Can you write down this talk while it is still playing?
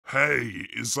Hey,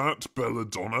 is that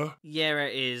Belladonna? Yeah,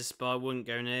 it is, but I wouldn't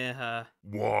go near her.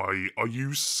 Why, are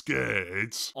you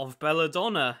scared? Of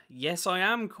Belladonna? Yes, I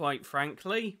am, quite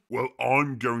frankly. Well,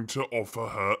 I'm going to offer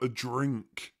her a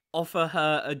drink. Offer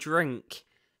her a drink.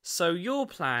 So your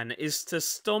plan is to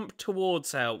stomp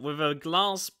towards her with a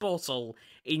glass bottle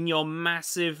in your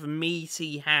massive,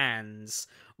 meaty hands,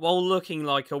 while looking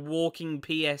like a walking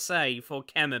PSA for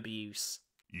chem abuse.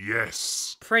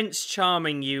 Yes. Prince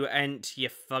Charming you ain't, you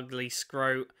fugly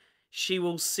scrote. She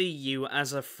will see you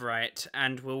as a threat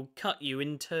and will cut you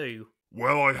in two.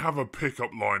 Well, I have a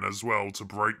pickup line as well to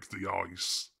break the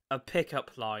ice. A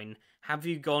pickup line. Have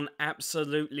you gone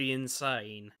absolutely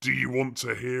insane? Do you want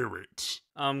to hear it?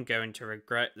 I'm going to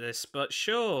regret this, but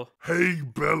sure. Hey,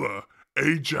 Bella.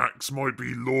 Ajax might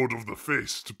be Lord of the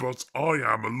Fist, but I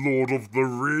am a Lord of the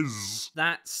Riz.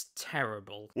 That's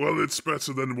terrible. Well, it's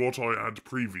better than what I had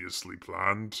previously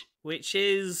planned. Which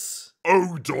is...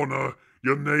 Oh, Donna,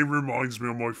 your name reminds me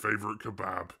of my favourite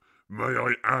kebab. May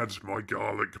I add my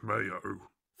garlic mayo?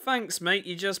 Thanks, mate,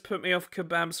 you just put me off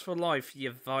kebabs for life,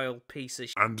 you vile piece of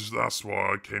And that's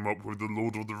why I came up with the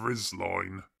Lord of the Riz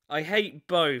line. I hate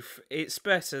both. It's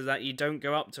better that you don't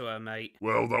go up to her, mate.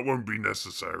 Well, that won't be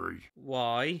necessary.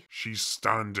 Why? She's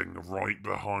standing right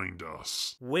behind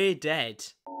us. We're dead.